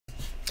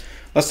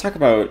Let's talk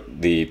about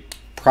the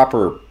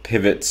proper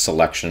pivot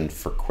selection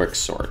for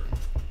quicksort.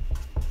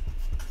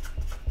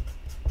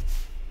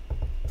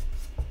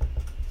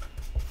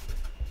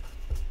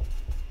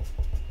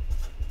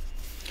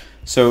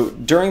 So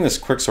during this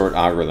quicksort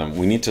algorithm,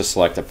 we need to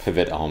select a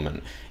pivot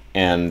element.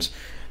 And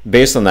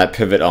based on that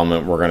pivot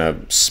element, we're going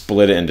to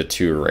split it into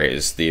two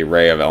arrays, the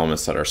array of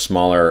elements that are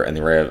smaller and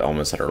the array of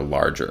elements that are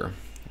larger.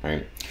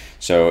 Right?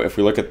 So if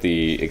we look at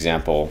the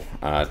example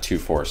 2,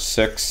 4,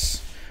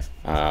 6,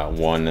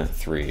 1,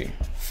 3,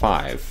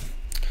 5,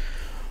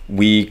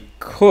 we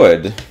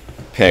could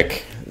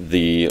pick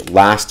the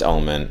last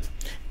element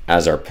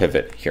as our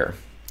pivot here.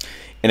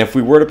 And if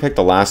we were to pick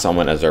the last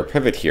element as our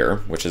pivot here,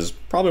 which is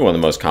probably one of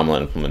the most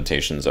common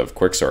implementations of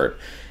quicksort,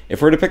 if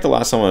we were to pick the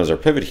last element as our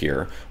pivot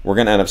here, we're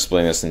going to end up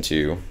splitting this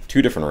into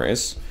two different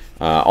arrays.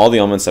 All the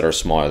elements that are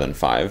smaller than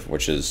 5,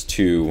 which is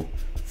 2,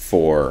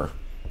 4,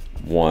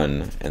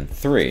 1, and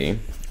 3.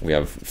 We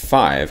have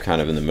 5 kind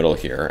of in the middle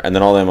here. And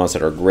then all the elements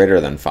that are greater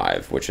than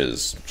 5, which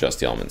is just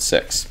the element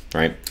 6,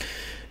 right?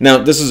 Now,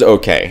 this is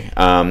okay.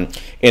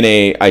 In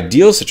an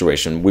ideal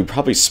situation, we'd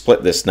probably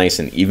split this nice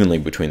and evenly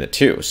between the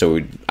two. So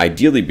we'd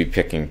ideally be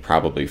picking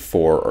probably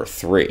 4 or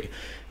 3.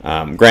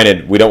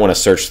 Granted, we don't want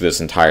to search through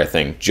this entire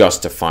thing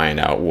just to find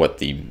out what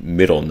the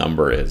middle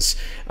number is.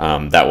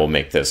 That will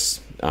make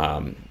this,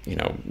 you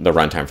know, the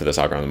runtime for this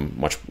algorithm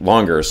much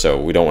longer, so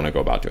we don't want to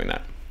go about doing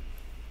that.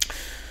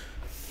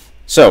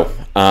 So,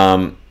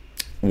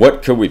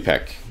 what could we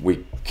pick?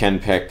 We can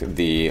pick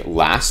the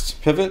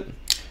last pivot,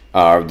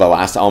 the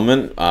last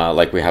element,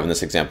 like we have in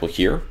this example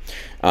here.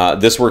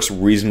 This works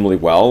reasonably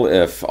well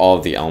if all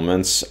of the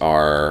elements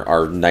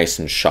are nice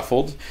and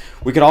shuffled.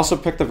 We could also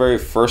pick the very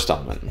first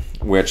element,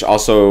 which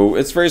also,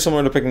 it's very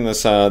similar to picking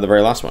this the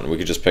very last one. We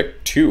could just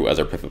pick 2 as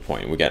our pivot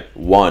point. We get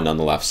 1 on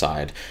the left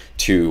side,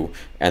 2,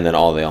 and then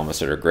all the elements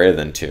that are greater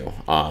than 2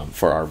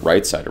 for our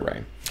right side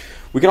array.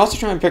 We could also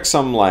try and pick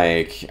some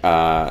like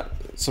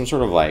some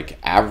sort of like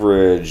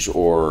average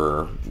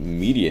or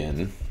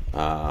median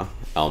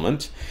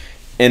element.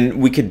 And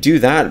we could do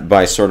that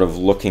by sort of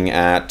looking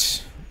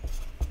at,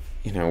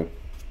 you know,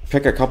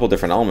 pick a couple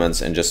different elements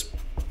and just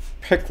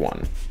pick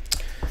one.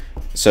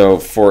 So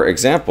for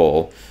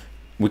example,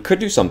 we could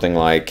do something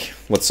like,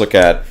 let's look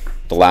at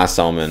the last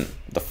element,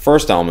 the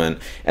first element,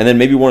 and then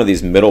maybe one of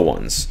these middle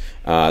ones,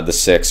 the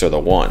 6 or the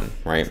 1,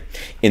 right?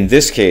 In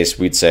this case,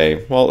 we'd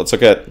say, well, let's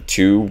look at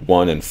 2,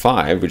 1, and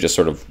 5. We just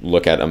sort of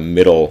look at a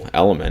middle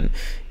element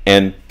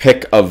and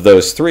pick of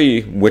those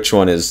 3, which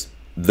one is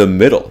the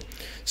middle.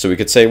 So we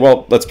could say,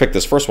 well, let's pick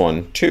this first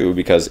one, 2,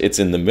 because it's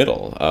in the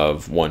middle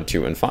of 1,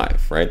 2, and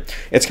 5, right?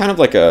 It's kind of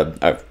like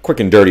a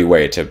quick and dirty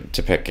way to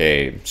pick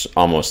a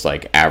almost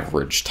like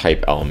average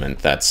type element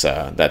that's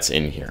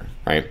in here,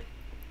 right?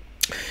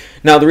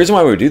 Now, the reason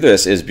why we do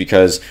this is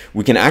because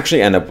we can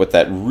actually end up with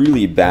that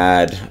really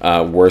bad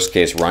worst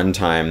case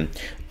runtime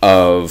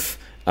of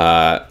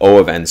O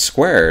of n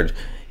squared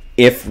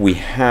if we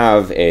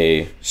have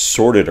a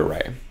sorted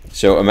array.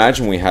 So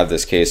imagine we have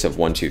this case of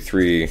 1, 2,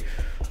 3,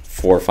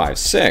 4, 5,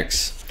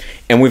 6,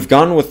 and we've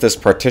gone with this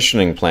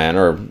partitioning plan,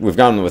 or we've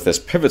gone with this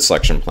pivot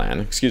selection plan,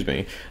 excuse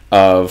me,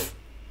 of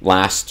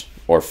last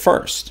or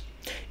first.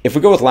 If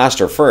we go with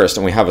last or first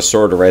and we have a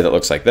sorted array that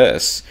looks like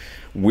this,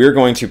 we're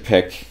going to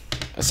pick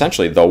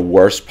essentially the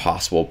worst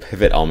possible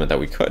pivot element that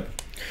we could.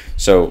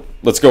 So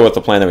let's go with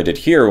the plan that we did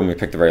here when we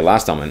picked the very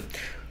last element.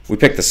 We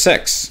picked the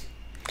 6.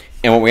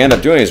 And what we end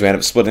up doing is we end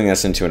up splitting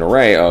this into an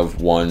array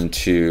of 1,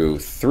 2,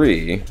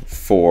 3,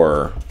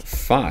 4,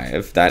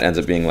 5. That ends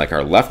up being like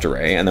our left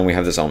array. And then we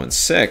have this element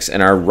 6,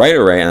 and our right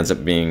array ends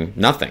up being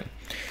nothing.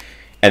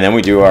 And then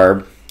we do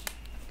our,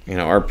 you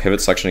know, our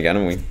pivot selection again,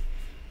 and we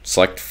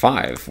select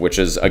 5, which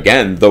is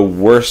again the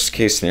worst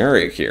case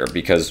scenario here,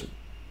 because,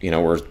 you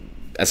know, we're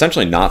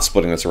essentially not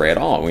splitting this array at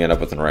all. We end up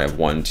with an array of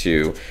 1,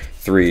 2,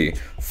 3,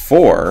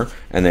 4,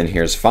 and then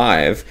here's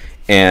 5,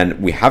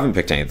 and we haven't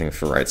picked anything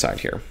for the right side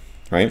here,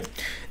 right?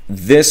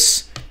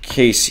 This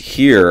case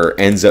here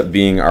ends up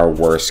being our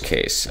worst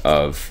case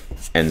of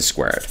n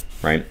squared,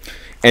 right?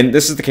 And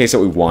this is the case that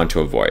we want to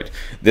avoid.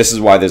 This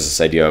is why there's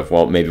this idea of,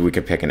 well, maybe we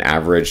could pick an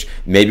average.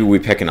 Maybe we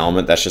pick an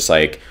element that's just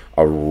like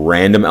a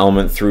random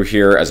element through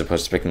here as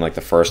opposed to picking like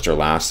the first or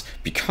last,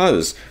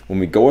 because when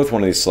we go with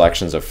one of these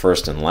selections of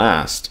first and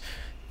last,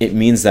 it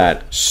means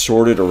that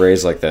sorted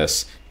arrays like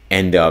this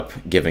end up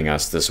giving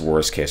us this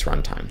worst case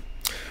runtime.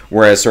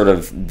 Whereas sort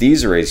of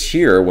these arrays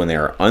here, when they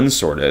are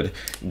unsorted,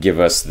 give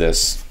us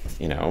this,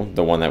 you know,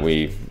 the one that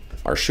we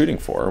are shooting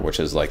for, which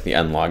is like the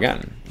n log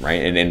n,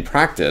 right? And in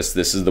practice,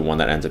 this is the one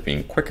that ends up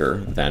being quicker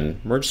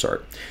than merge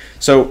sort.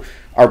 So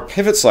our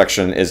pivot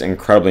selection is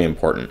incredibly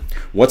important.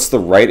 What's the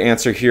right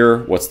answer here?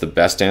 What's the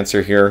best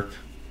answer here?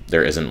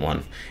 There isn't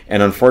one.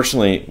 And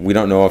unfortunately, we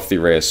don't know if the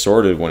array is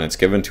sorted when it's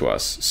given to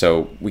us.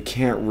 So we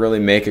can't really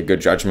make a good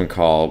judgment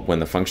call when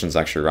the function's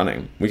actually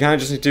running. We kind of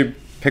just need to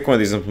pick one of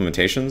these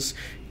implementations,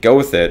 go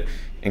with it,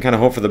 and kind of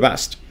hope for the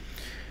best.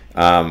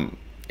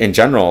 In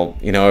general,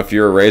 you know, if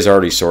your array is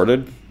already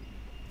sorted,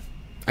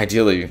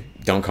 ideally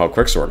don't call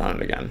quicksort on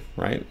it again,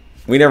 right?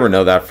 we never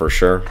know that for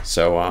sure.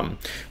 So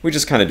we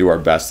just kind of do our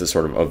best to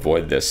sort of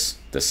avoid this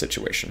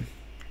situation.